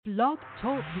Blog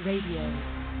Talk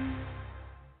Radio.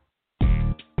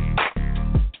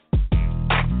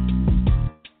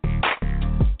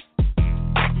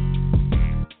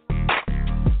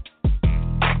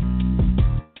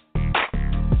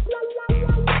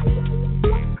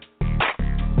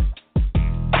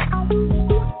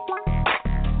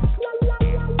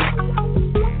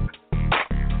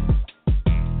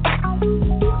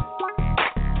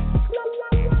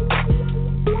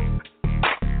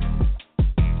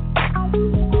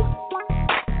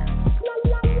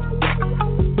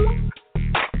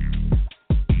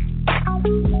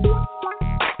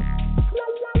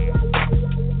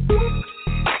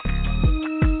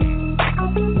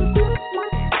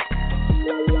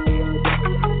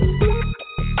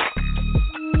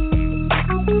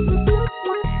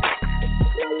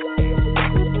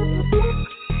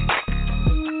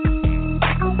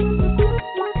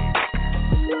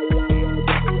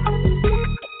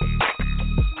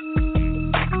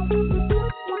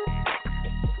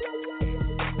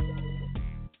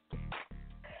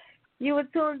 You were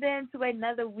tuned in to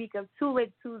another week of Two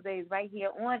Lit Tuesdays right here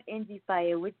on NG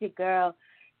Fire with your girl,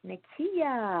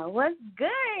 Nakia. What's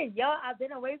good? Y'all, I've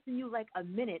been away from you like a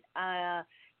minute.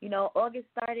 August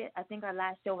started. I think our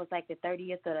last show was like the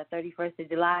 30th or the 31st of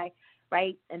July,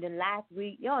 right? And then last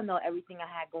week, y'all know everything I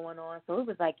had going on. So it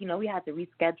was like, we had to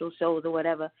reschedule shows or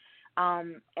whatever.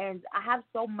 And I have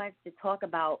so much to talk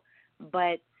about,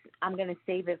 but I'm going to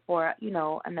save it for,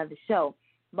 another show.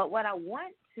 But what I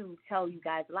want to tell you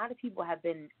guys, a lot of people have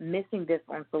been missing this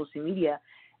on social media.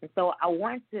 And so I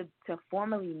want to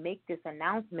formally make this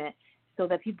announcement so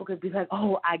that people could be like,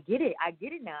 oh, I get it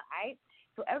now, right?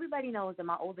 So everybody knows that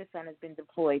my oldest son has been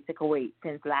deployed to Kuwait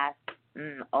since last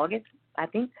August, I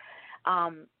think,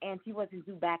 and he wasn't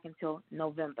due back until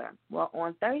November. Well,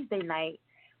 on Thursday night,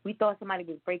 we thought somebody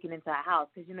was breaking into our house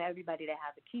because, everybody that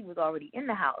has a key was already in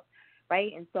the house.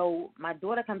 Right? And so my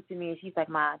daughter comes to me and she's like,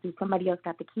 Ma, dude, somebody else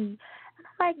got the key? And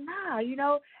I'm like, nah,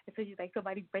 And so she's like,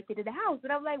 somebody's breaking into the house.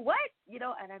 And I'm like, what? And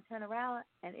I turn around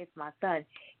and it's my son.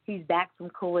 He's back from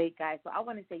Kuwait, guys. So I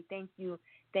want to say thank you.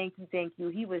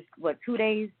 He was, 2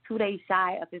 days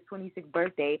shy of his 26th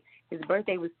birthday. His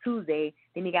birthday was Tuesday.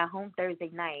 Then he got home Thursday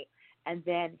night. And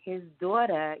then his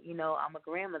daughter, I'm a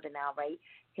grandmother now, right?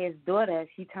 His daughter,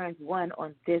 she turns 1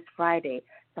 on this Friday.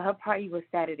 So her party was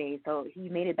Saturday, so he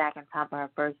made it back in time for her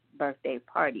first birthday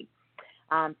party.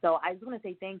 So I just want to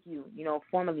say thank you,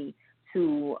 formally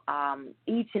to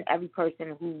each and every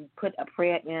person who put a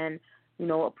prayer in,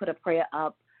 put a prayer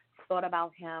up, thought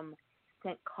about him,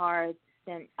 sent cards,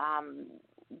 sent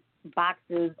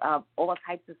boxes of all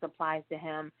types of supplies to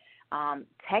him,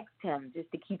 text him just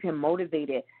to keep him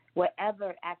motivated.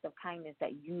 Whatever act of kindness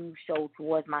that you showed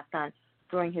towards my son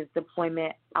during his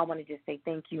deployment, I want to just say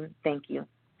thank you.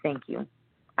 All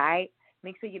right?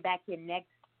 Make sure you're back here next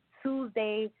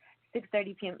Tuesday,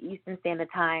 6:30 p.m. Eastern Standard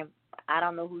Time. I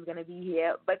don't know who's going to be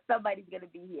here, but somebody's going to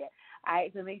be here. All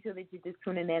right? So make sure that you're just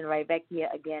tuning in right back here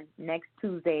again next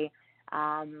Tuesday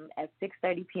at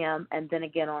 6:30 p.m. and then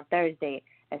again on Thursday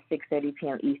at 6:30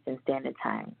 p.m. Eastern Standard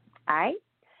Time. All right?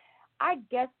 Our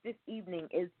guest this evening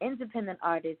is independent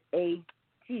artist A.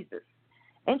 Jesus.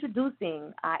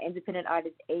 Introducing independent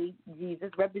artist A. Jesus,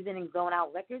 representing Zone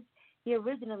Out Records. He's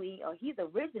originally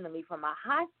from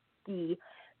Ahoskie,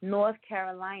 North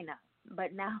Carolina.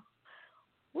 But now,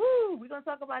 we're going to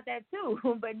talk about that too.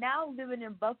 But now living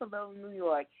in Buffalo, New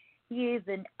York. He is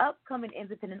an upcoming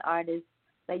independent artist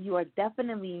that you are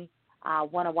definitely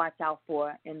want to watch out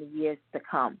for in the years to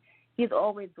come. He's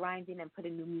always grinding and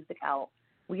putting new music out.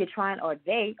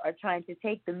 They are trying to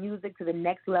take the music to the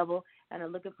next level and are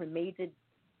looking for major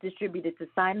distributors to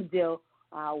sign a deal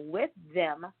with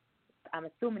them. I'm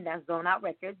assuming that's Zone Out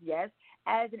Records, yes,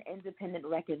 as an independent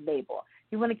record label.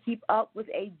 If you want to keep up with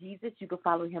A. Jesus, you can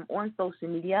follow him on social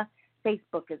media.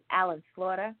 Facebook is Alan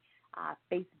Slaughter.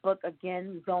 Facebook,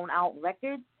 again, Zone Out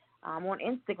Records. On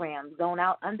Instagram, Zone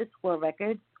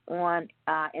Out_Records on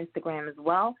Instagram as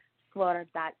well.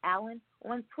 Slaughter.Allen.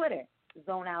 On Twitter,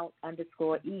 Zone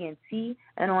Out_ENT.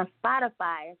 And on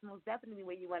Spotify, it's most definitely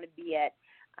where you want to be at,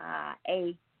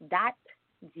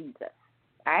 A.Jesus.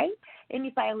 All right? Any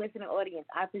Fire listening audience,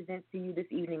 I present to you this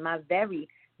evening my very,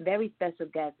 very special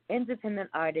guest,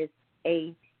 independent artist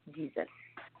A. Jesus.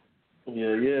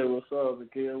 Yeah. What's up,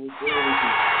 Akira? What's good with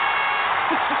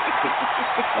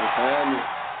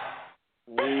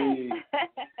you?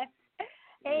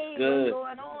 Hey, what's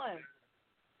going on?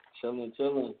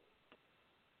 Chilling.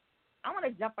 I want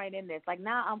to jump right in this. Like,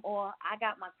 now I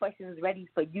got my questions ready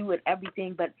for you and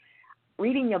everything, but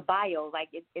reading your bio, like,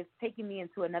 it's taking me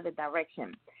into another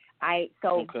direction.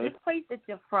 This place that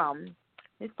you're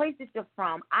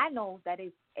from, I know that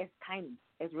it's it's tiny.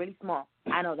 It's really small.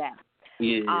 I know that.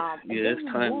 Yeah, And yeah, then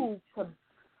it's tiny.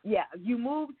 you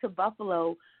moved to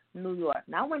Buffalo, New York.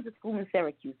 Now I went to school in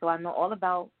Syracuse, so I know all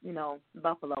about,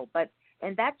 Buffalo. But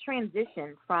in that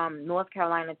transition from North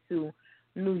Carolina to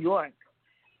New York,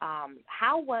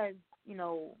 how was,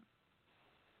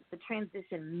 the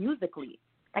transition musically?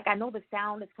 Like, I know the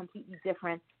sound is completely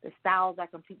different, the styles are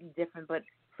completely different, but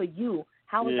for you,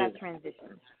 how was that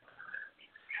transition?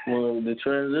 Well, the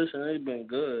transition ain't been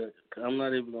good. I'm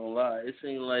not even gonna lie. It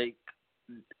seemed like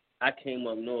I came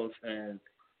up north, and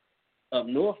up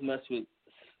north messed with,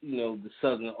 the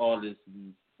southern artists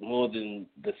more than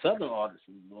the southern artists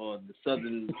or the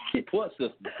southern support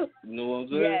system. You know what I'm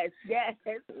saying?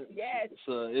 Yes.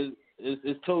 So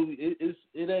it's totally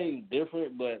it ain't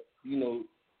different, but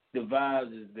the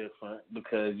vibes is different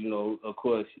because of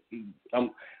course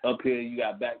I'm up here. You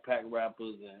got backpack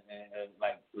rappers and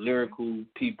like lyrical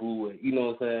people. You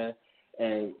know what I'm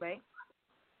saying? And right.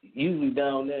 Usually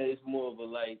down there it's more of a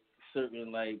like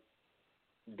certain like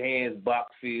dance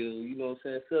box feel. You know what I'm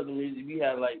saying? Southern music, we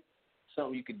had like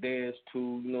something you could dance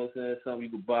to. You know what I'm saying? Something you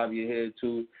could bob your head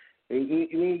to. And we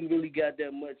ain't really got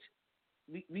that much.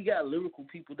 We got lyrical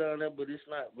people down there, but it's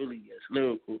not really as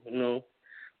lyrical,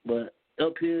 But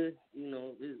up here,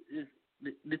 it's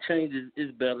the change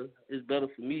is better. It's better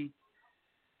for me.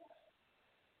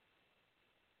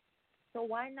 So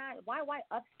why not? Why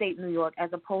upstate New York as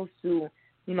opposed to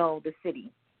the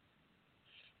city?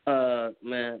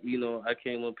 Man, I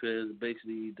came up here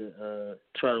basically to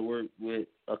try to work with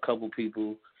a couple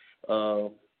people. A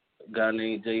guy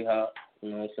named J Hop, you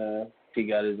know what I'm saying? He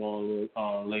got his own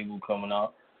little label coming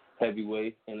out,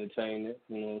 Heavyweight Entertainment,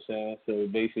 you know what I'm saying? So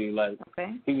basically, like,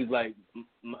 he was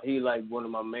like one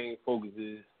of my main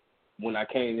focuses when I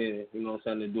came in, you know what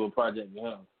I'm saying, to do a project with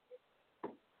him.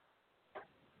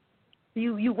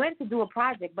 You went to do a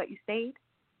project, but you stayed?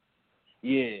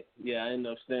 Yeah, I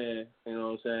ended up staying, you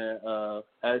know what I'm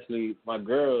saying? Actually, my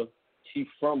girl, she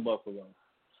from Buffalo.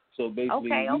 So basically,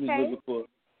 we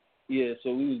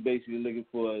was basically looking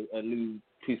for a new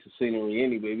piece of scenery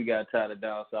anyway. We got tired of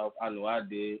down south. I know I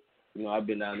did. I've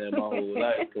been down there my whole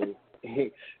life. So,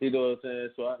 you know what I'm saying?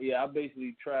 So, I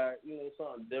basically tried,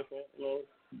 something different,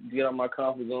 get out my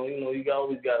comfort zone. You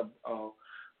always got to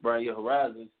broaden your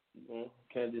horizons.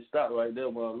 Can't just stop right there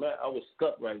where I'm at. I was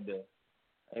stuck right there.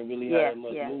 Ain't really had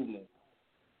much movement.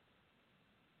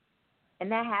 And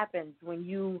that happens when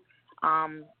you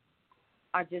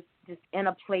are just in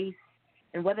a place,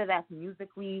 and whether that's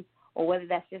musically or whether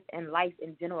that's just in life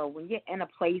in general, when you're in a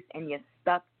place and you're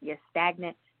stuck, you're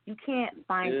stagnant, you can't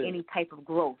find any type of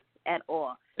growth at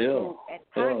all. Yeah. So at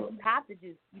times you have to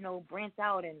just, branch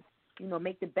out and,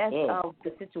 make the best of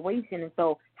the situation. And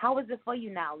so how is it for you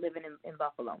now living in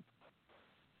Buffalo?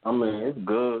 I mean, it's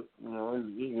good.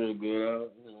 It's really good.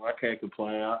 I can't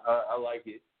complain. I like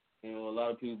it. A lot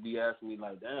of people be asking me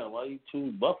like, "Damn, why you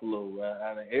choose Buffalo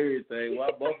out of everything? Why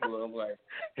Buffalo?" I'm like,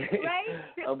 right?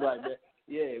 I'm like that.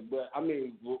 Yeah, but I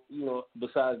mean,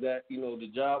 besides that,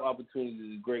 the job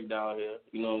opportunities is great down here.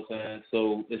 You know what I'm saying?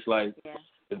 So it's like,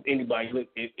 if anybody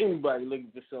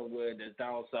looking for somewhere that's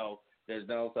down south,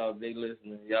 they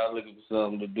listening. Y'all looking for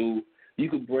something to do. You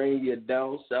can bring your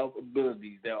down south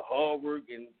abilities, that hard work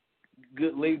and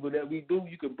good labor that we do.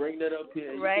 You can bring that up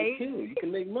here, and you can kill. You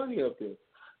can make money up here.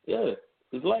 Yeah,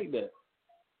 it's like that.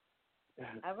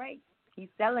 All right, he's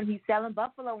selling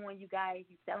Buffalo on you guys.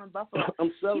 He's selling Buffalo.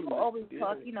 I'm selling. People always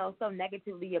talk, so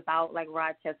negatively about like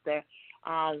Rochester,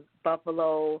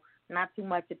 Buffalo. Not too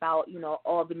much about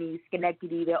Albany,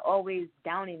 Schenectady. They're always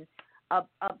downing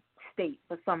upstate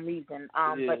for some reason.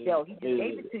 But he just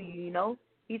gave it to you.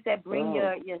 He said, bring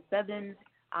your southern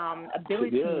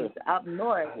abilities up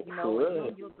north,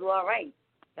 you'll do all right.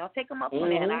 Y'all take them up on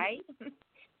that, all right?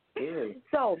 Yeah.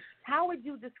 So, how would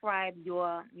you describe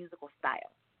your musical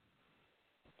style?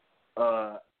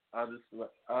 I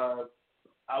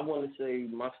want to say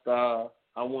my style,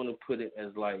 I want to put it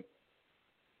as like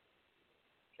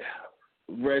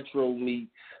retro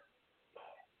meets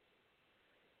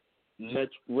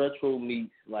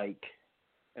like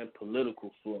and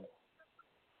political flow.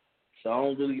 So I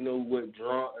don't really know what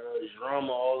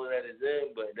drama all of that is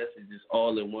in, but that's just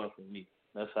all in one for me.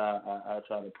 That's how I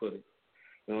try to put it.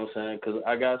 You know what I'm saying? Because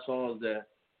I got songs that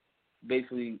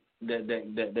basically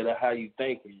that are how you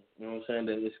thinking. You know what I'm saying?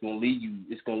 That it's gonna leave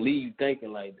you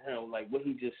thinking like, damn, like what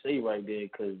he just say right there?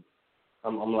 Because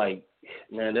I'm like,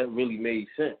 man, that really made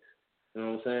sense. You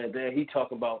know what I'm saying? Then he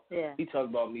talk about me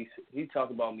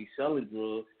selling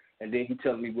drugs, and then he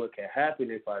telling me what can happen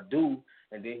if I do.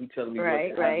 and then he telling me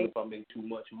right, what happens if I make too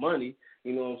much money.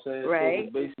 You know what I'm saying? Right.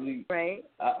 So basically, right.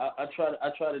 I try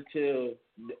to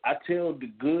tell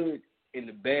the good and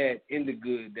the bad in the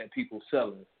good that people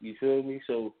selling. You feel me?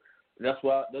 So that's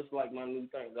like my new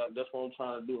thing. That's what I'm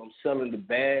trying to do. I'm selling the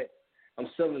bad,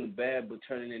 but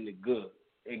turning into good.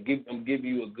 I'm giving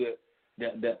you a good.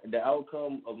 The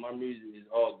outcome of my music is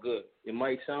all good. It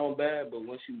might sound bad, but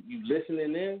once you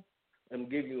listening in, I'm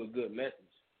giving you a good message.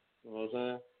 You know what I'm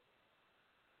saying?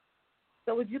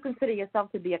 So would you consider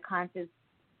yourself to be a conscious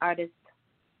artist?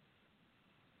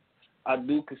 I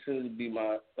do consider to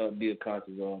be a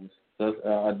conscious artist.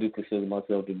 I do consider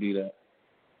myself to be that.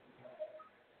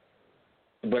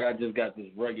 But I just got this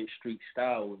rugged street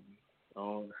style with me.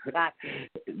 Got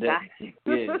you.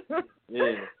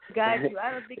 Yeah. Got you.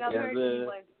 I don't think I've heard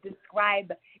anyone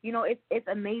describe. It's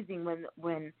amazing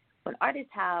when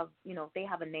artists have, they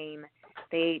have a name,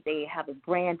 they have a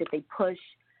brand that they push,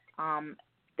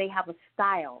 they have a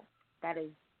style that is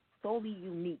solely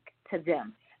unique to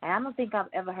them. And I don't think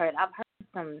I've heard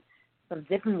some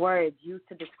different words used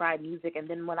to describe music, and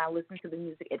then when I listen to the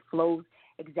music, it flows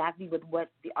exactly with what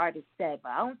the artist said.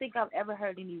 But I don't think I've ever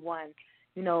heard anyone,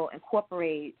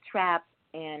 incorporate trap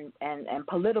and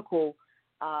political.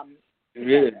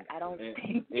 Yeah. I don't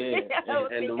think. Yeah,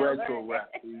 and the retro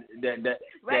rap, that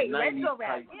right, 90s retro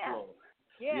rap, type flow.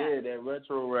 Yeah, that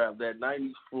retro rap, that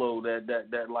 90s flow,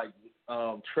 that like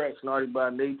Trex, Naughty by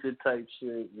Nature type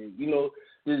shit. And,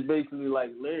 just basically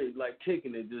like lyrics, like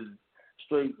kicking it, just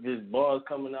straight, just bars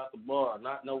coming out the bar.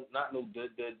 Not no no,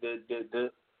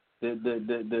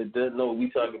 we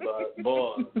talking about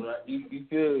bars. Right? You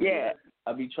feel? Yeah.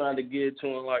 I be trying to get to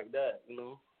them like that,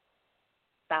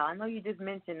 Style. I know you just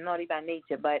mentioned Naughty by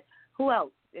Nature, but who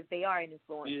else, if they are an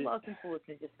influence, who else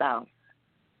influences your style?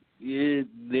 Yeah,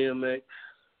 DMX,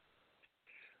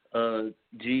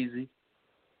 Jeezy,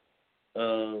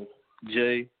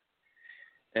 Jay,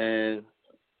 and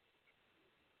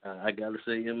I gotta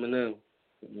say Eminem.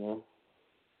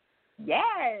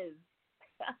 Yes.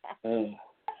 Yeah.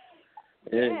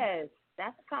 Yes,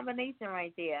 that's a combination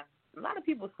right there. A lot of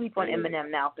people sleep on Eminem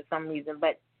now for some reason,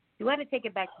 but you got to take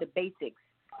it back to the basics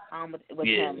with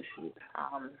him.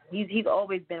 He's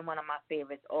always been one of my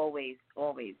favorites, always.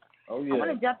 Oh, yeah. I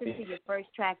want to jump into your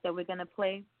first track that we're going to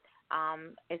play.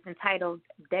 It's entitled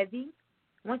Desi.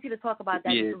 I want you to talk about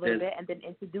that just a little bit and then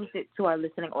introduce it to our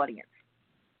listening audience.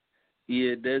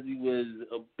 Yeah, Desi was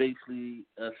basically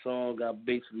a song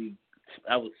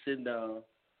I was sitting down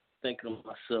thinking of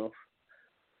myself,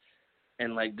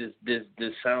 and like this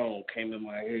sound came in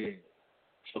my head.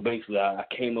 So basically, I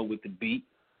came up with the beat.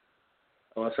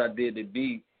 Once I did the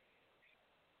beat,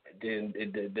 then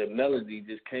the melody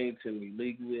just came to me.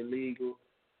 Legal, illegal.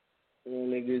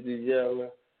 Niggas is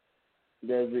yelling.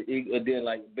 Then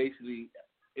like basically,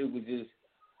 it was just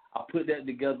I put that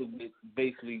together with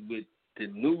the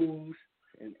news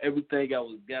and everything I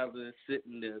was gathering,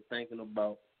 sitting there thinking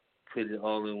about, put it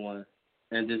all in one,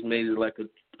 and just made it like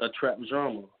a trap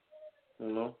genre.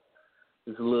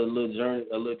 It's a little journey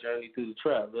through the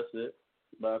trap. That's it.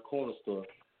 By a corner store.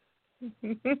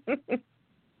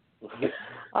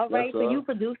 All right. So you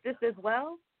produced this as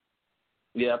well?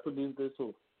 Yeah, I produced this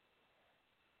too.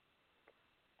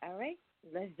 All right.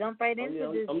 Let's jump right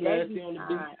into this. I'm nasty on the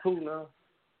beat too now.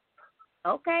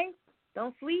 Okay.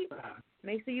 Don't sleep.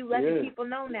 Make sure you let the people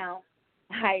know now.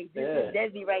 All right. This is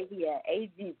Desi right here. Hey,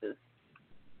 Jesus.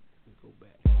 Go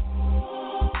back.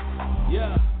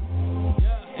 Yeah.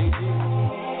 Hey, Jesus.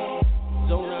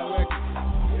 Zone Out Records.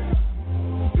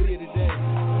 Here today.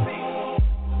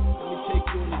 Let me take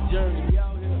you on the journey. We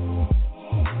out here.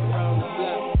 Around the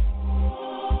block.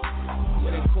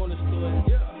 Where that corner store is.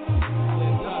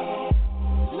 Where God.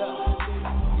 Love.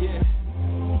 Yeah.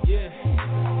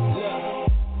 Love.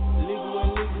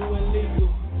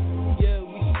 Legal. Yeah,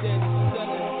 we steady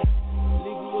selling.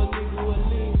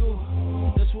 Legal.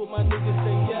 That's what my niggas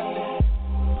say yelling.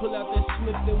 Pull out that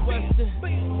Smith & Wesson.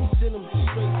 Send them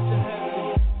straight to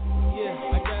heaven. Yeah,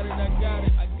 I got it.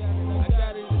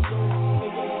 It's on,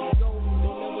 nigga. Don't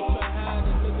ever try to hide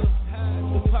it, nigga.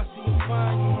 The posse will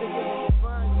find you, nigga.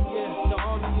 Yeah, the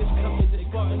army is coming. The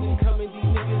Spartan is coming. These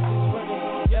niggas is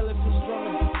running. Elephants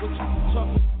drumming. What you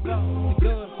talking about? The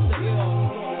guns, the AR.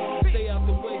 Stay out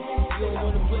the way. You don't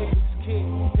wanna play with this kid.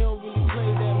 He don't really play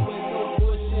that way. No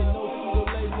bullshit, no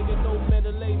Frito-Lay, nigga. No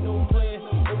Mendeley, no playing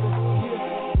over here.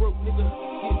 Broke nigga,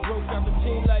 get broke out the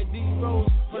team like D-Rose.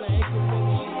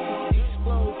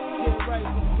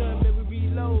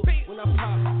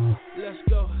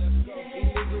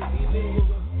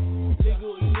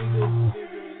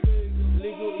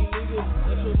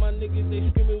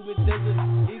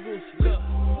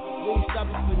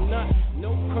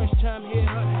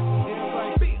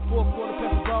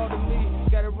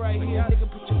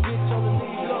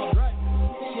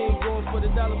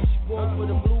 She going for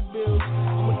the blue bills.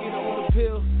 I'ma get her on the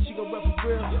pill. She gon' rep for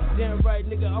real. Damn right,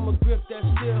 nigga, I'ma grip that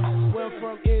still. Where I'm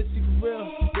from, NC for real.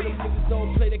 Where them niggas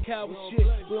don't play the coward shit.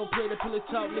 We don't play the pillow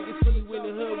talk, nigga. See you in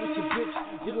the hood with your bitch.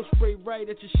 We gon' spray right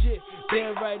at your shit.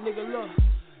 Damn right, nigga, look.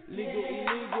 Legal,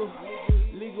 illegal.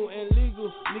 Legal and legal.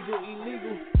 Legal,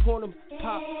 illegal. Porn them,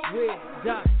 pop, red,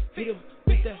 dot. Hit him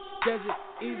with that Desert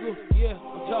Eagle. Yeah,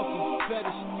 I'm talking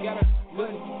fetish. Got a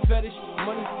good fetish.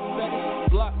 Money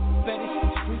fetish. Block fetish.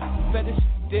 Street fetish.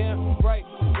 Damn right.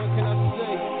 What can I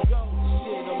say?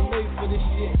 Shit, I'm made for this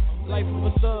shit. Life of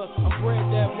a thug. I'm bred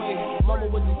that way.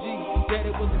 Mama was a G.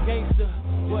 Daddy was a gangster.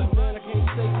 But man, I can't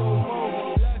say no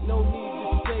more. No need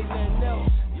to say nothing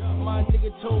else. My nigga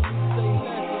told me to say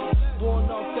less. Born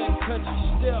off that country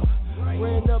step.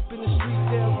 Ran up in the street,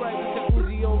 damn right, with that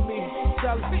Uzi on me.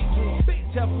 Solid street,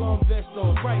 Teflon vest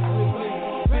on, right with me.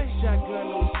 Big shotgun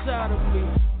on the side of me.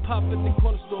 Pop at the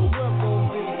corner store, where I'm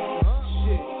gon' be.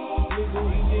 Shit, legal,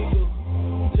 illegal.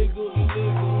 Legal,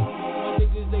 illegal. My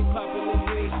niggas, they poppin' the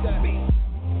green side.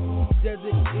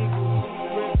 Desert Eagles,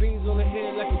 red beans on the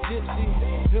head like a gypsy.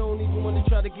 He don't even wanna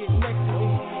try to get next to me.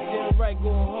 Damn right,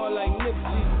 going hard like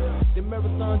Nipsey. The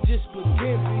marathon just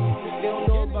began, B. They don't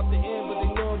know about the end, but they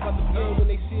know about the end. When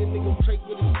they see a nigga break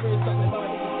with his friends, talking about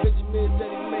the Benjamins that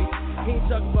he make. He ain't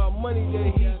talking about money that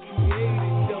he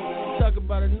created, though. Talk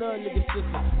about another nigga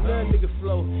system, another nigga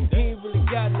flow. He ain't really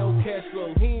got no cash flow.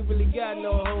 He ain't really got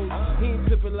no hoes. He ain't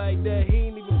pimpin' like that.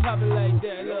 He ain't even poppin' like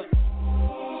that. Look,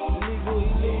 legal,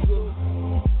 illegal.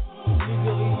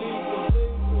 Legal, illegal.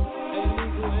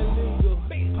 Illegal, illegal.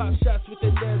 Pop shots with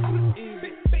that Desert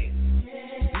Eagle.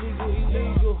 Legal,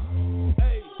 illegal.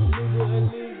 Legal,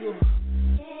 illegal.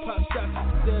 Pop shots with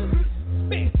the Desert.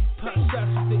 Pop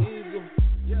shots with the Eagle.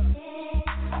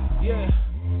 Yeah.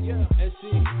 And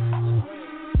see,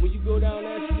 when you go down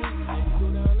that street,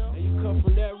 and you come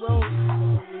from that road,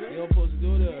 you don't supposed to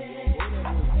go there.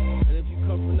 And if you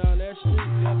come from down that street,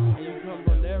 and you come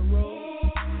from that road,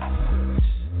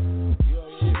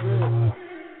 shit real.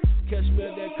 Catch me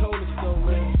at that corner store,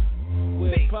 man.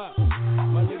 Where it pop.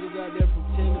 My niggas out there from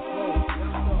 10 to 4.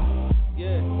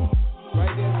 Yeah.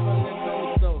 Right there in front of that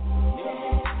corner store.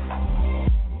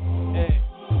 Hey.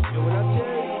 And when I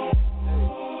tell you,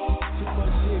 too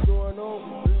much shit going on,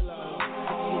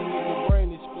 you make your brain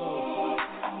explode.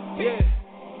 Yeah.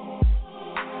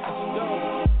 Let's go.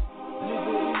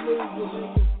 Legal,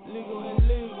 illegal. Legal,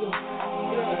 illegal.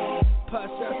 Yeah. Pop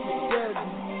shots with the Desert.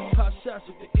 Pop shots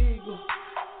with the Eagle.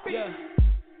 Yeah.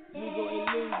 Legal,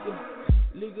 illegal.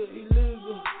 Legal,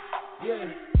 illegal. Yeah.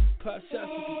 Pop shots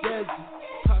with the Desert.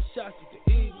 Pop shots with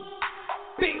the Eagle.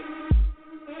 Big.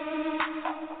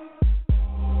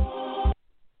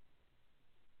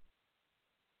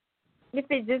 If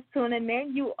you're just tuning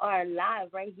in, you are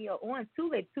live right here on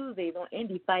Two-Way Tuesdays on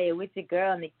Indie Fire with your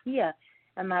girl, Nakia,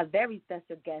 and my very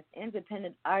special guest,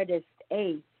 independent artist,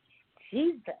 A.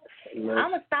 Jesus. I'm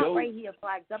going to stop right here before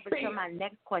I jump into my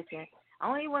next question. I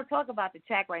don't even want to talk about the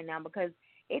track right now because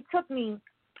it took me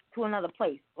to another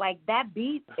place. Like, that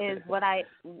beat is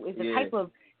the type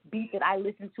of beat that I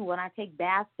listen to when I take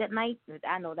baths at night.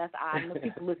 I know that's odd. I know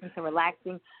people listen to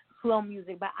relaxing, slow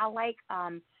music, but I like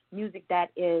music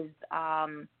that is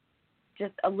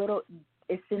just a little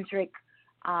eccentric.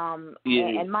 And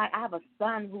I have a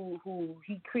son who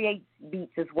he creates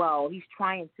beats as well. He's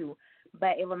trying to,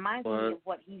 but it reminds me of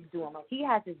what he's doing. Like, he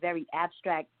has this very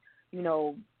abstract,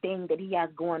 thing that he has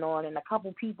going on, and a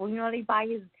couple people, they buy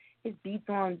his beats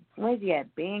on, where's he at?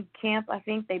 Bandcamp, I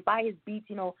think. They buy his beats,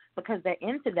 because they're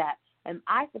into that. And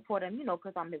I support him,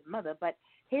 because I'm his mother. But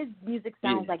his music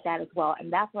sounds like that as well.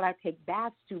 And that's what I take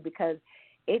baths to, because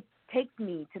it takes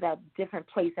me to that different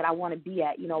place that I want to be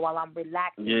at, while I'm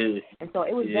relaxing. Yeah. And so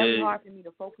it was very hard for me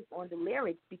to focus on the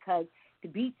lyrics because the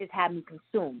beats just had me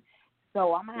consumed.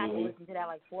 So I'm going to have to listen to that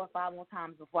like 4 or 5 more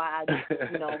times before I,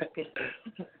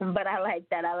 but I like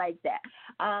that.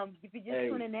 If you're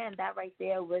just tuning in, that right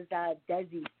there was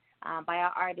Desi by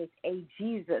our artist A.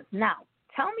 Jesus. Now,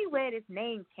 tell me where this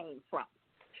name came from.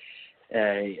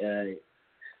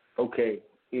 Okay.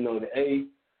 The A,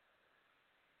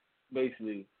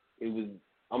 basically, it was,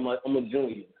 I'm a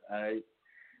junior, all right?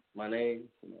 My name,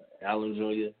 Alan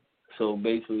Jr. So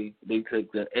basically, they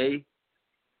took the A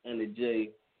and the J.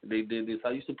 They did this.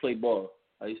 I used to play ball.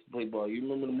 You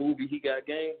remember the movie He Got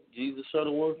Game? Jesus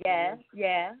Shuttleworth? Yeah.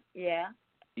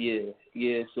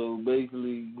 So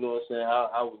basically, you know what I'm saying?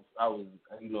 I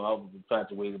was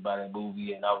infatuated by that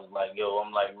movie, and I was like,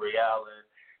 I'm like Ray Allen.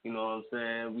 You know what I'm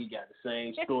saying? We got the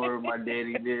same story. My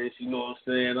daddy did. You know what I'm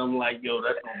saying? I'm like,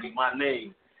 that's gonna be my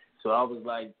name. So I was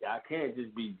like, I can't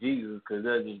just be Jesus because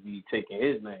that'll just be taking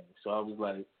his name. So I was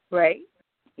like, right.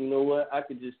 you know what? I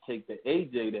could just take the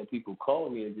AJ that people call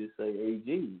me and just say AG,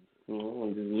 you know,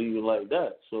 and just leave it like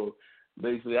that. So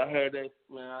basically, I had that,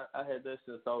 man. I had that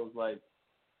since I was like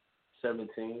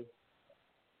 17.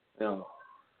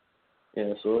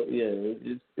 Yeah, so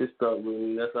it stuck with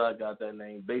me. That's how I got that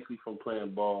name. Basically from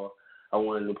playing ball, I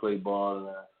wanted to play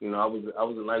ball, and I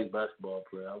was a nice basketball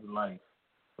player. I was nice,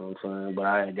 you know what I'm saying. But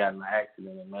I had gotten an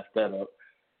accident and messed that up.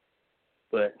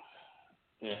 But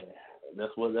yeah,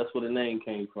 that's where the name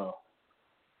came from.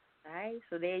 All right,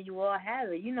 so there you all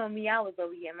have it. You know me, I was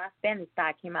over here. My Spanish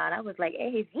stock came out. I was like,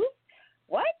 hey,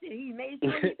 what? And he made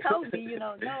sure he told me,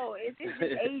 no, it's just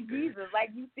A Jesus, like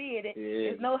you see it.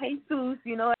 It's no Jesus,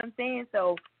 you know what I'm saying?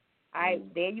 So, all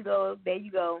right, there you go.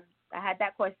 I had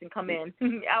that question come in.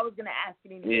 I was going to ask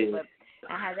it anyway, but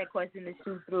I had that question to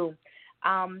shoot through.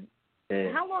 How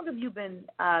long have you been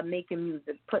making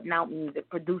music, putting out music,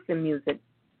 producing music,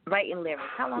 writing lyrics?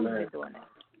 How long have you been doing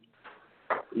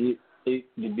that?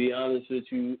 To be honest with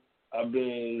you, I've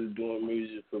been doing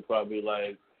music for probably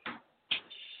like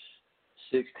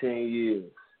 16 years.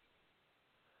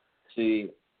 See,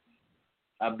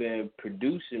 I've been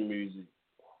producing music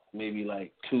maybe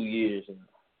like 2 years now.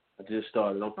 I just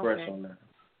started. I'm fresh on that.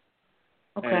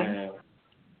 Okay. And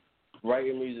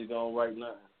writing music, I don't write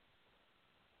nothing.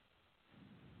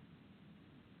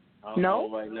 I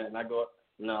don't write nothing. I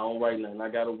don't write nothing. I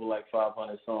got over like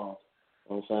 500 songs.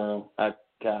 You know what I'm saying?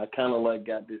 I kind of like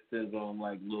got this syndrome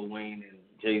like Lil Wayne and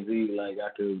Jay-Z. Like I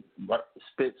could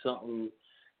spit something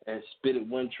and spit it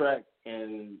one track,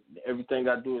 and everything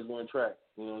I do is one track.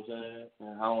 You know what I'm saying?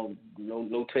 And I don't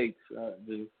no takes.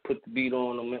 Just put the beat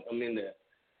on. I'm in there,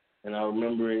 and I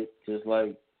remember it just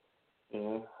like, you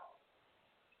know.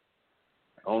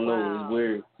 I don't know. It's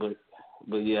weird, but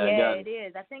yeah, I got it. It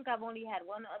is. I think I've only had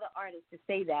one other artist to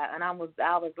say that, and I was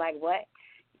like, what?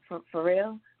 For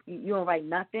real? You don't write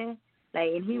nothing? Like,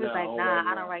 and he was like, nah,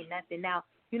 I don't write nothing. Now,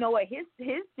 you know what? His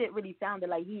shit really sounded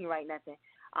like he didn't write nothing.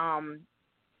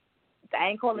 I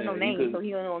ain't calling no names, so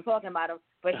he don't know I'm talking about him.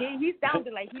 But he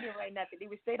sounded like he didn't write nothing. He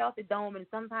was straight off the dome, and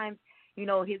sometimes,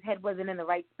 his head wasn't in the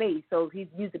right space, so his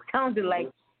music sounded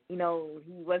like, he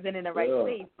wasn't in the right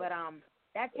space. But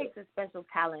that takes a special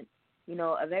talent,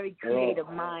 a very creative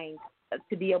mind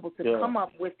to be able to come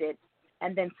up with it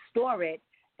and then store it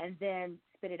and then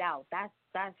spit it out. That's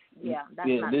not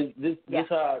this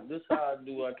how I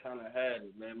do. I kind of had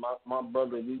it, man. My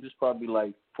brother, we was probably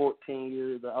like 14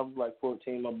 years. I was like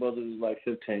 14. My brother was like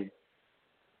 15.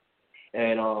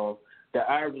 And the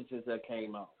Irisons that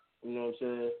came out, you know what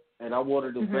I'm saying? And I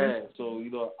wanted them bad. So,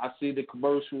 I see the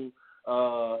commercial.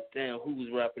 Who was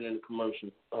rapping in the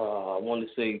commercial? I want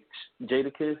to say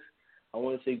Jadakiss. He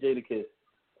was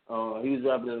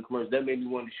rapping in the commercial. That made me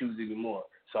want the shoes even more.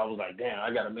 So I was like, damn,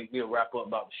 I got to make me a rap up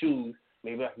about the shoes.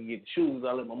 Maybe I can get the shoes.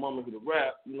 I let my mama get a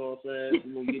rap. You know what I'm saying?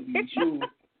 She's going to get me the shoes.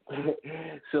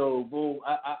 So, boom,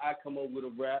 I come up with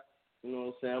a rap. You know what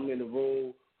I'm saying? I'm in the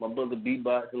room. My brother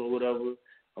beatboxing or whatever.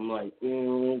 I'm like, yeah,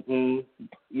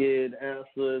 the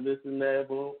answer, this and that,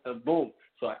 boom. Boom.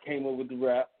 So I came up with the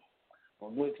rap. I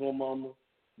went to my mama,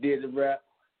 did the rap.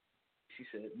 She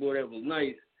said, boy, that was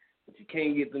nice, but you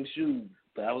can't get them shoes.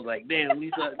 But I was like, damn, at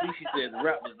least she said the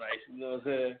rap was nice. You know what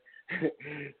I'm saying?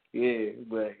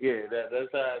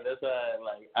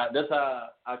 That's how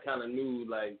I kind of knew,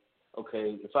 like,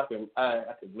 okay, if I could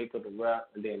make up a rap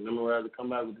and then memorize it,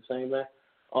 come out with the same thing.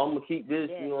 I'm gonna keep this.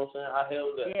 You know what I'm saying? I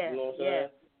held that. You know what I'm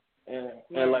saying?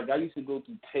 And like I used to go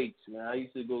through tapes, man. I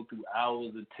used to go through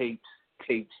hours of tapes,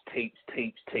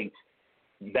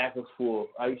 back and forth.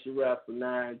 I used to rap for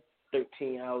 9,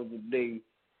 13 hours a day,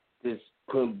 just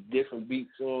putting different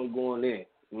beats on, going in.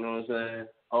 You know what I'm saying?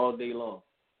 All day long.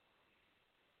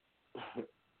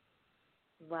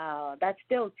 Wow, that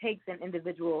still takes an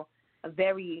individual, a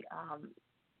very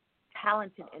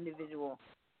talented individual.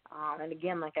 And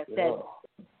again, like I said,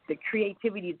 the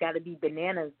creativity's got to be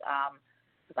bananas.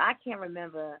 Cause I can't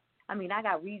remember. I mean, I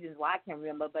got reasons why I can't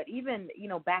remember, but even,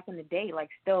 back in the day, like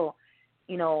still,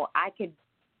 I could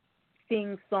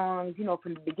sing songs,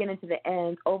 from the beginning to the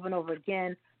end over and over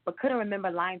again, but couldn't remember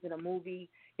lines of the movie.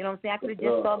 You know what I'm saying? I could have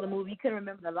just saw the movie, couldn't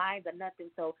remember the lines or nothing.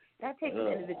 So that takes an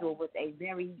individual with a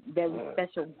very, very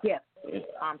special gift to be able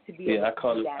to do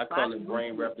that. I call it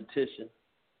brain repetition.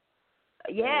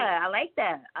 Yeah, I like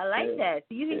that.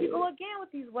 So you go again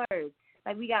with these words.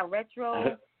 Like we got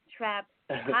retro, trap,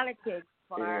 politics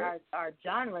for our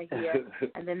genre here,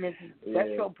 and then this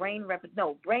retro brain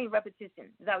repetition.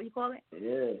 Is that what you call it?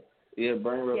 Yeah,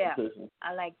 brain repetition. Yeah,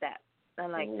 I like that.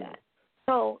 That.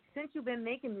 So since you've been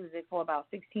making music for about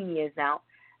 16 years now,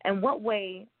 in what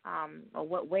way or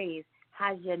what ways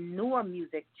has your newer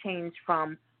music changed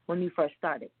from when you first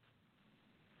started?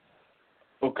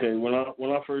 Okay, when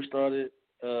I first started,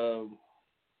 Soulja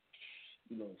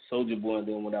Boy and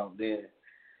then went out there.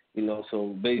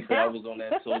 So basically I was on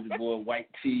that Soulja Boy, White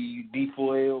Tee,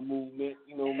 D4L movement,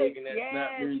 making that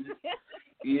snap music.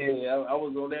 Yeah, I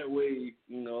was on that wave,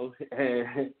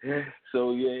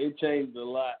 So yeah, it changed a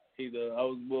lot. I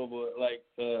was more of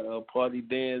a party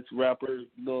dance rapper,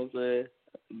 you know what I'm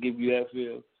saying? Give you that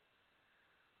feel.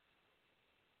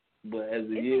 But as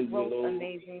the years went on,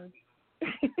 amazing.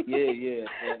 Yeah.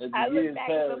 I look back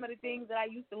at some of the things that I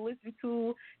used to listen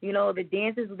to, the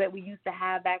dances that we used to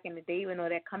have back in the day,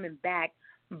 they're coming back.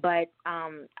 But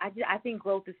I think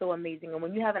growth is so amazing. And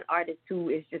when you have an artist who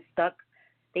is just stuck,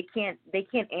 they can't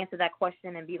answer that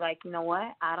question and be like, you know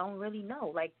what, I don't really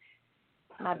know. Like,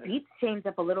 my beats changed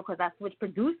up a little because I switched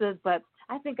producers, but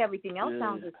I think everything else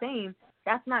sounds the same.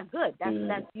 That's not good. That's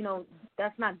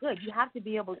not good. You have to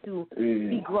be able to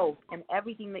see growth in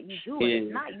everything that you do. And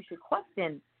if not, you should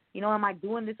question, am I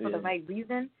doing this for the right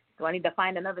reason? Do I need to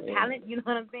find another talent? You know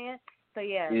what I'm saying? So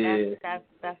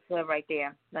that's good right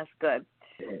there. That's good.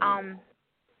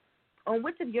 On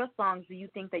which of your songs do you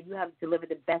think that you have delivered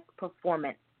the best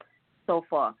performance so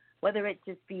far? Whether it's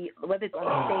on the stage,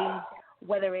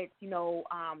 whether it's,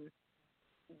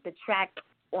 the track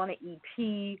on an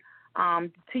EP,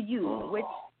 to you, which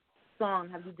song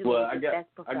have you delivered the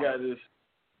best performance?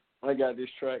 I got this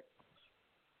track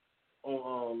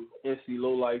on NC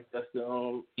Low Life. That's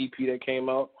the EP that came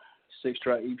out,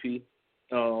 6-track EP,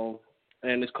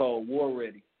 and it's called War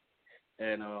Ready.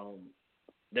 And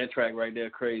that track right there,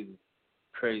 crazy.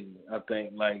 I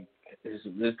think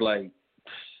it's like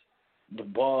the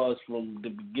bars from the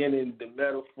beginning, the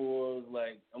metaphors,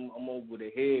 like I'm over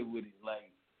the head with it. Like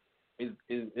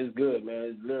it's good, man.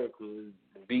 It's lyrical. It's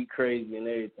the beat crazy and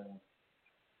everything.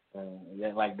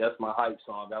 That's my hype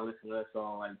song. I listen to that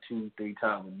song like 2-3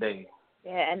 times a day.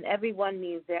 Yeah, and everyone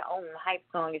needs their own hype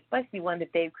song, especially one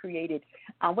that they've created.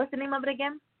 What's the name of it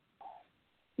again?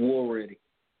 War Ready.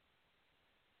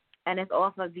 And it's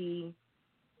off of the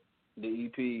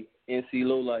EP, NC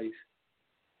Low Life.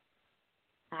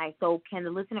 All right, so can the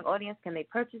listening audience, can they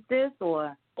purchase this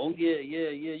or? Oh, yeah.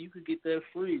 You could get that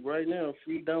free right now,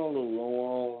 free download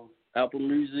on Apple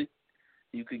Music.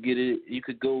 You could get it. You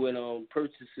could go and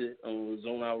purchase it on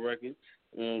Zone Out Records.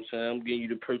 You know what I'm saying? I'm getting you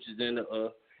to purchase in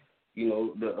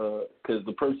because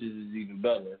the purchase is even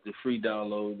better. The free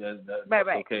download, that's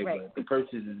okay, right. But the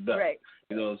purchase is better. Right.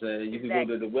 You know what I'm saying? You can go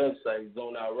to the website,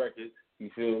 Zone Out Records, you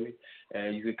feel me?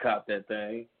 And you can cop that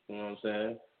thing, you know what I'm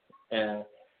saying? And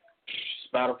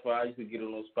Spotify, you could get it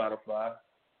on Spotify.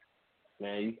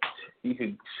 Man, you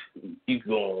could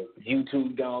go on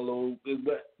YouTube download,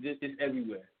 but it's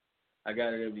everywhere. I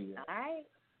got it everywhere. All right.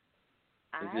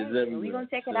 It's everywhere. We're going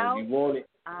to check it so out. If you want it,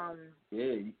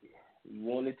 you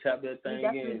want to tap that thing in,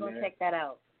 man. Definitely going to check that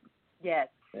out. Yes.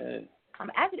 Yeah.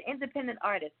 As an independent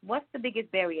artist, what's the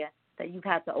biggest barrier that you've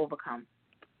had to overcome?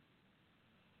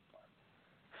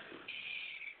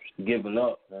 Giving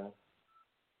up, man.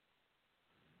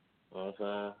 You know what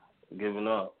I'm saying? Giving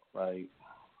up.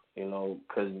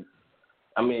 Because,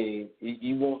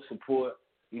 you want support,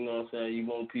 you know what I'm saying? You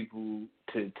want people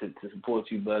to support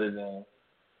you better than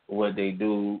what they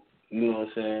do, you know what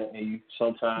I'm saying? And you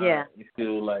sometimes you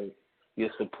feel like your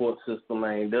support system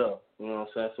ain't there, you know what I'm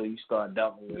saying? So you start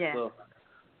doubting yourself.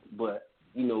 But,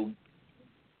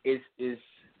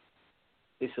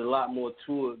 it's a lot more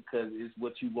to it because it's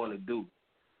what you want to do,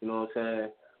 you know what I'm saying?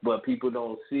 But people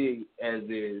don't see it as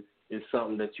it's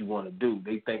something that you want to do.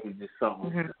 They think it's just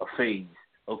something, a phase.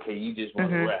 Okay, you just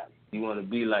want to rap. You want to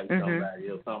be like somebody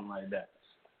or something like that.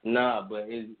 Nah, but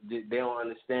they don't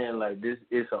understand, like, this,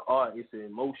 it's an art, it's an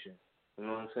emotion. You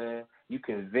know what I'm saying? You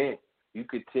can vent. You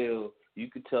could tell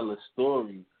a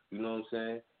story. You know what I'm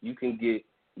saying? You can get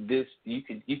this, you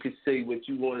could say what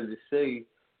you wanted to say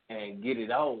and get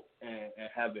it out and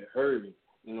have it heard.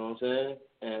 You know what I'm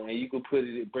saying? And you can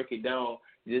break it down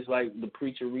just like the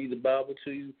preacher read the Bible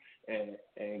to you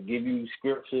and give you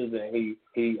scriptures, and he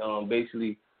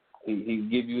basically he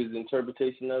give you his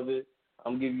interpretation of it.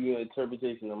 I'm giving you an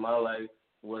interpretation of my life,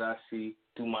 what I see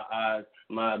through my eyes,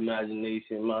 my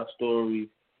imagination, my story.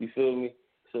 You feel me?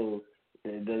 So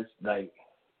that's like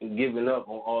giving up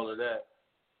on all of that.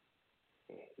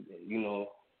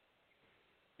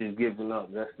 Just giving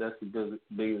up. That's the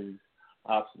biggest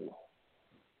obstacle.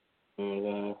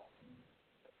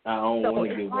 I don't want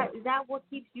to give up. Is that what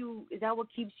keeps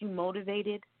you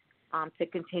motivated to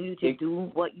continue to do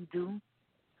what you do?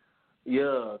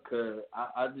 Yeah, cause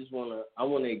I just wanna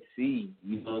exceed.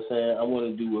 You know what I'm saying? I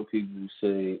wanna do what people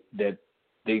say that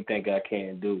they think I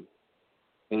can't do.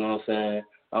 You know what I'm saying?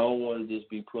 I don't want to just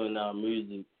be putting out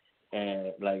music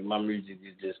and like my music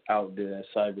is just out there in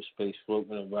cyberspace,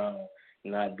 floating around,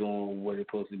 not doing what it's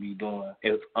supposed to be doing.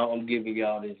 If I'm giving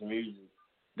y'all this music,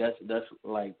 that's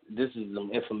like this is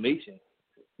some information.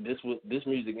 This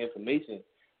music information.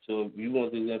 So if you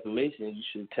want this information, you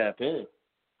should tap in. You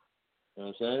know what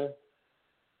I'm saying?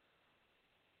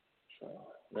 So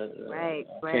right.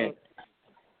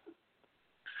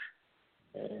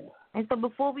 Yeah. And so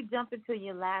before we jump into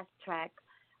your last track,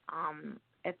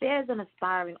 if there's an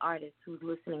aspiring artist who's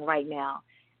listening right now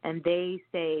and they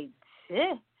say,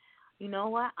 you know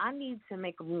what, I need to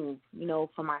make a move,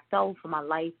 for myself, for my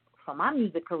life, for my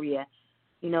music career,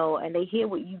 and they hear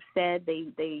what you've said, they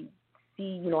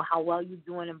see, how well you're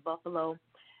doing in Buffalo,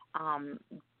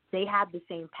 they have the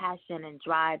same passion and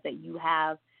drive that you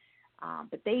have,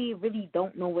 but they really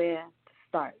don't know where to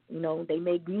start. They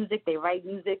make music, they write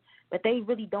music, but they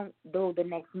really don't know the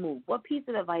next move. What piece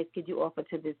of advice could you offer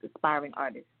to this aspiring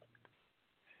artist?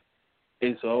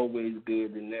 It's always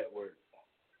good to network.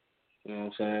 You know what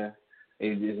I'm saying?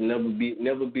 It's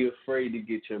never be afraid to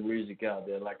get your music out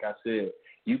there. Like I said,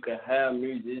 you can have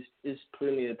music. It's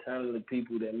plenty of talented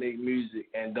people that make music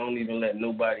and don't even let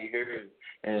nobody hear it.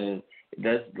 And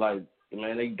that's like,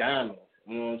 man, they diamonds.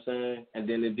 You know what I'm saying? And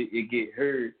then it get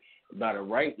heard by the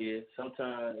right ear.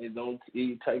 Sometimes it don't.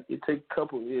 It take a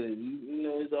couple years.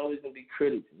 It's always gonna be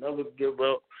critics. Never give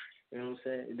up. You know what I'm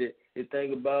saying? The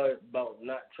thing about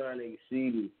not trying to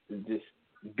exceed it is just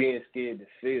being scared to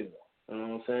fail. You know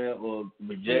what I'm saying? Or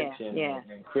rejection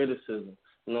and criticism.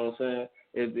 You know what I'm saying?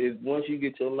 If once you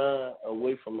get your mind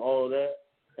away from all that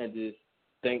and just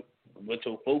think what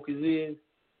your focus is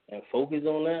and focus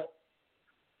on that,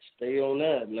 stay on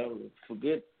that. Never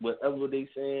forget whatever they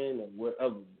saying and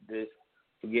whatever. Just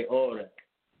forget all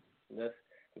that.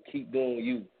 Keep doing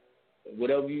you.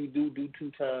 Whatever you do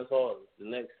 2 times harder the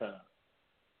next time.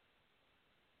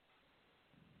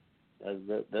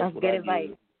 That's good advice.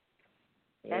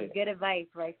 That's good advice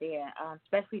right there,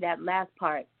 especially that last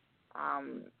part.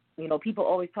 People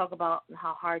always talk about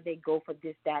how hard they go for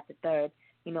this, that, the third,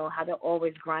 how they're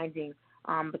always grinding,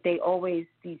 but they always,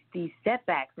 these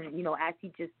setbacks. And, as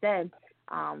he just said,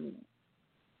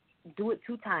 do it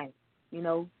 2 times,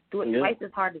 do it twice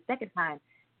as hard the second time.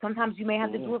 Sometimes you may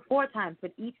have to do it 4 times,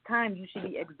 but each time you should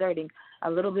be exerting a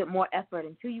little bit more effort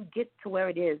until you get to where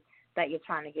it is that you're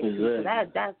trying to get to.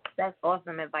 So that's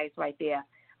awesome advice right there.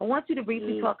 I want you to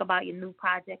briefly talk about your new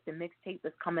project, the mixtape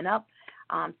that's coming up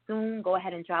soon. Go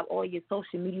ahead and drop all your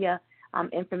social media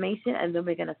information, and then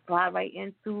we're going to slide right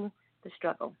into the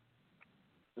struggle.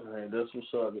 All right, that's what's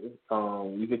up.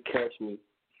 You can catch me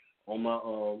on my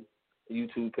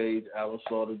YouTube page, Alan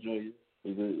Slaughter Jr.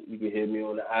 You can hit me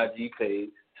on the IG page,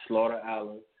 Slaughter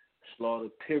Allen, Slaughter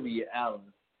period Allen.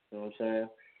 You know what I'm saying?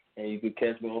 And you can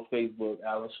catch me on Facebook,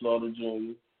 Alan Slaughter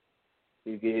Jr.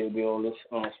 You can hit me on the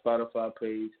Spotify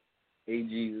page, A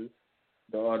Jesus,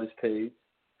 the artist page.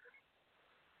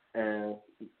 And,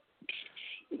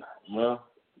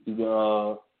 you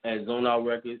can, at Zone Out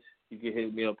Records, you can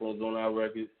hit me up on Zone Out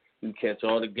Records. You can catch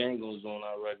all the gang on Zone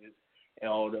Out Records and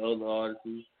all the other artists.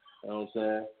 You know what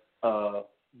I'm saying?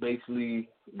 Basically,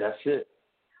 that's it.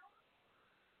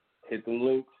 Hit them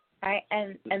links. All right,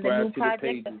 and the new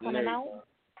project that's coming out?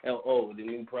 The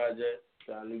new project.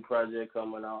 Got a new project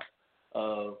coming out.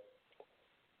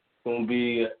 Gonna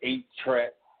be an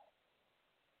 8-track.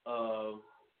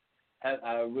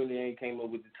 I really ain't came up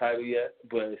with the title yet,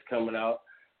 but it's coming out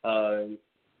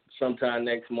sometime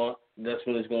next month. That's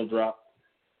when it's gonna drop.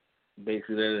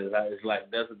 Basically, it's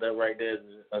like that right there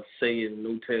is a say and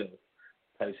no tell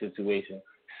type situation.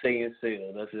 Say and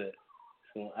sell. That's it.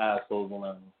 Some eyes closed on that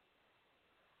one.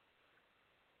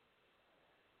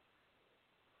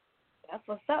 That's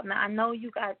what's up. Now I know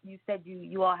you said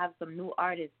you all have some new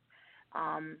artists.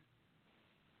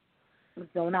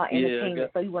 Zone Out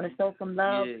Entertainment. So you want to show some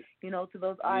love, to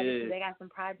those artists. They got some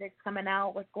projects coming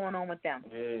out. What's going on with them?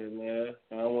 Yeah, man.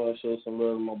 I want to show some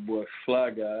love to my boy Fly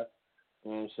Guy.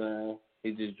 You know what I'm saying?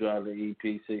 He just dropped the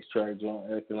EP 6-track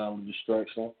joint, Economic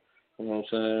Destruction. You know what I'm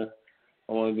saying?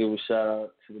 I want to give a shout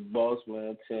out to the boss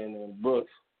man, 10 and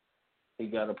Brooks. He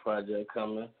got a project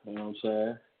coming. You know what I'm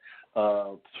saying?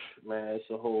 Man, it's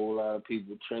a whole lot of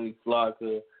people. Trini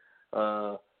Flocka,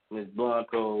 Miss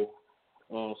Blanco,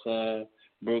 you know what I'm saying?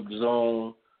 Brooke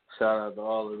Zone, shout out to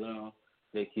all of them.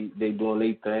 They doing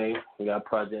their thing. We got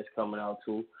projects coming out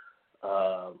too.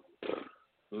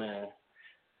 Man,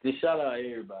 just shout out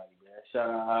everybody, man. Shout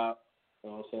out Hop, you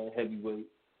know what I'm saying? Heavyweight, you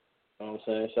know what I'm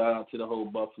saying? Shout out to the whole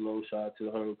Buffalo. Shout out to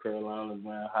the whole Carolina,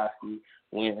 man. Hockey,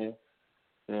 winning,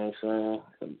 you know what I'm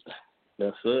saying?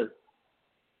 That's it.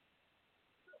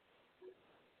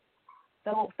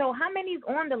 So how many's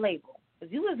on the label?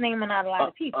 Because you was naming out a lot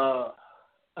of people.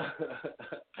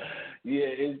 Yeah,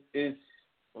 it's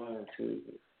 1, 2.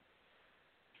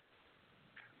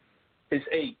 It's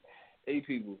 8. 8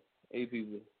 people. 8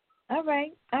 people. All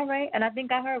right. And I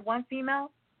think I heard 1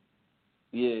 female.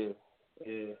 Yeah.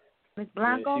 Miss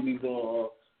Blanco? Yeah, she be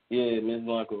doing, Miss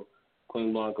Blanco,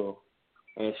 Queen Blanco.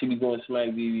 And she be doing Smack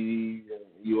DVDs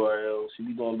and URLs. She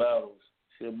be doing battles.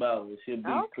 She a battler. She a beast,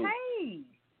 too. Okay.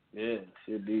 Yeah,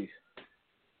 she a beast.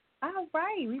 All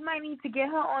right. We might need to get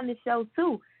her on the show,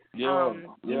 too. Yeah,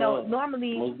 you know,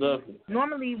 normally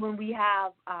when we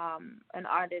have an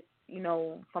artist, you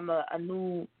know, from a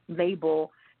new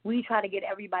label, we try to get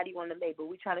everybody on the label.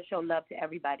 We try to show love to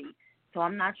everybody. So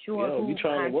I'm not sure who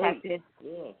contacted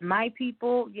my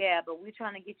people. Yeah, but we're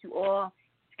trying to get you all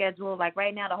scheduled. Like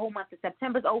right now, the whole month of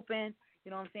September's open.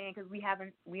 You know what I'm saying? Because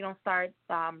we don't start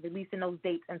releasing those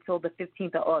dates until the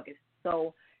 15th of August.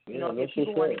 So you know, if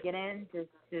people want to get in,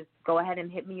 just go ahead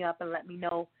and hit me up and let me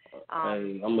know.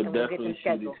 Hey, I'm gonna definitely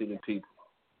shoot it to the people.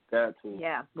 Got to.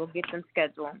 Yeah, we'll get them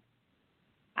scheduled.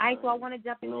 All right, so I want to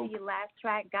jump into your last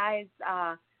track, guys.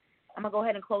 I'm going to go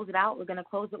ahead and close it out. We're going to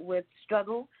close it with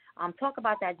Struggle. Talk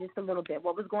about that just a little bit.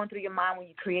 What was going through your mind when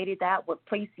you created that? What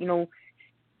place, you know,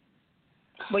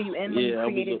 were you in when you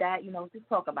created that? You know, just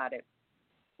talk about it.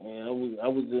 Man, I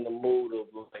was in the mood of,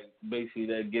 like, basically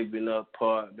that giving up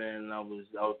part, man. And I was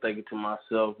thinking to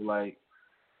myself, like,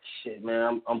 shit,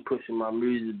 man, I'm pushing my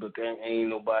music, but ain't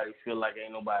nobody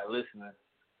listening.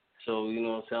 So, you know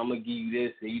what I'm saying, I'm going to give you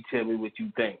this, and you tell me what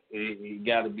you think. It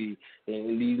got to be,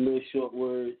 in these little short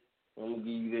words, I'm going to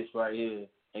give you this right here,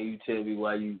 and you tell me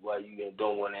why you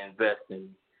don't want to invest in me.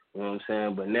 You know what I'm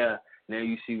saying? But now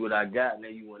you see what I got, now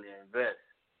you want to invest.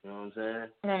 You know what I'm saying?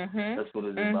 Mm-hmm. That's what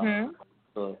it's about.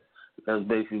 So that's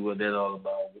basically what that's all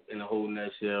about in a whole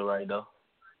nutshell right now.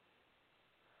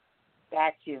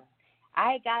 Got you. All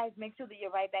right, guys, make sure that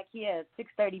you're right back here at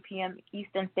 6:30 p.m.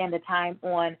 Eastern Standard Time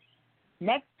on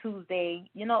next Tuesday.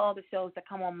 You know all the shows that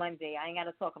come on Monday. I ain't got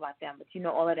to talk about them, but you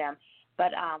know all of them.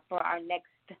 But for our next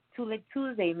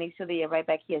Tuesday, make sure that you're right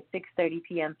back here at 6:30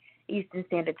 p.m. Eastern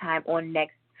Standard Time on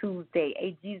next Tuesday.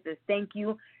 Hey, Jesus, thank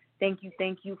you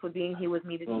for being here with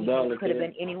me this evening. You could have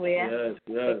been anywhere. Yes.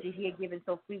 But you're here giving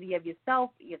so freely of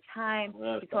yourself, your time.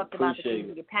 You talked about the things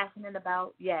that you're passionate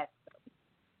about. Yes.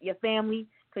 Your family.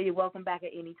 So you're welcome back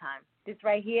at any time. This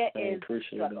right here is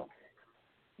Struggle.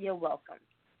 You're welcome.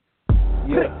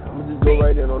 Yeah, I'm going to just go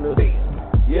right in on this.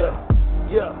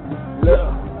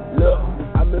 Look.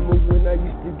 I remember when I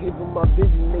used to give them my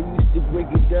vision, they used to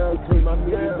break it down to my $1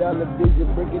 million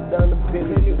vision, break it down to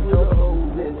pennies and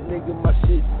hoes. And nigga, my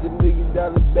shit's a $1 million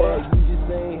bag. You just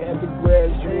ain't had the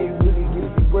grass, you ain't really get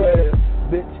the grass,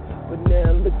 bitch. But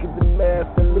now look at the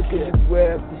math and look at the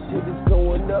graph. The shit is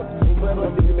going up, you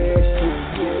fucking mad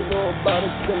shit. You don't know about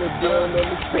it, till it down on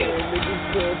the fan. Niggas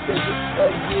can't take it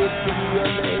up here to me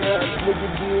on the air. Nigga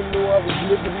didn't know I was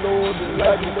living low the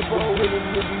life in the phone. And a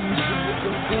nigga used to get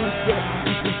some cool stuff.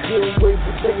 Used to couldn't wait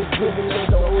for Thanksgiving.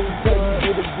 That's the only time you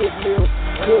get a good meal.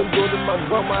 Couldn't go to my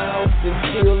grandma's house and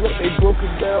chill. Look, they broke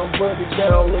it down, burned it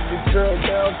down. Look, they turned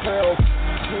downtown.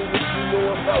 What you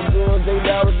know about guns, ain't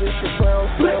out of this, the brown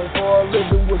sound for a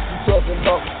living, what you talking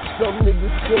about? Some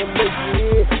niggas couldn't make it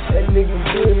in, and niggas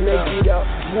did make it out.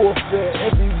 Warfare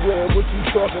everywhere, what you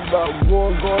talking about?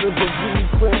 Going gardens and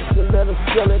weed plants and let them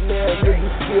sell it now.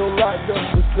 Niggas still locked up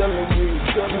for selling weed.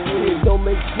 It don't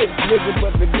make sense, nigga,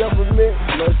 but the government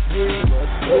must be,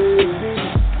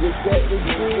 get that is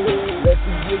free.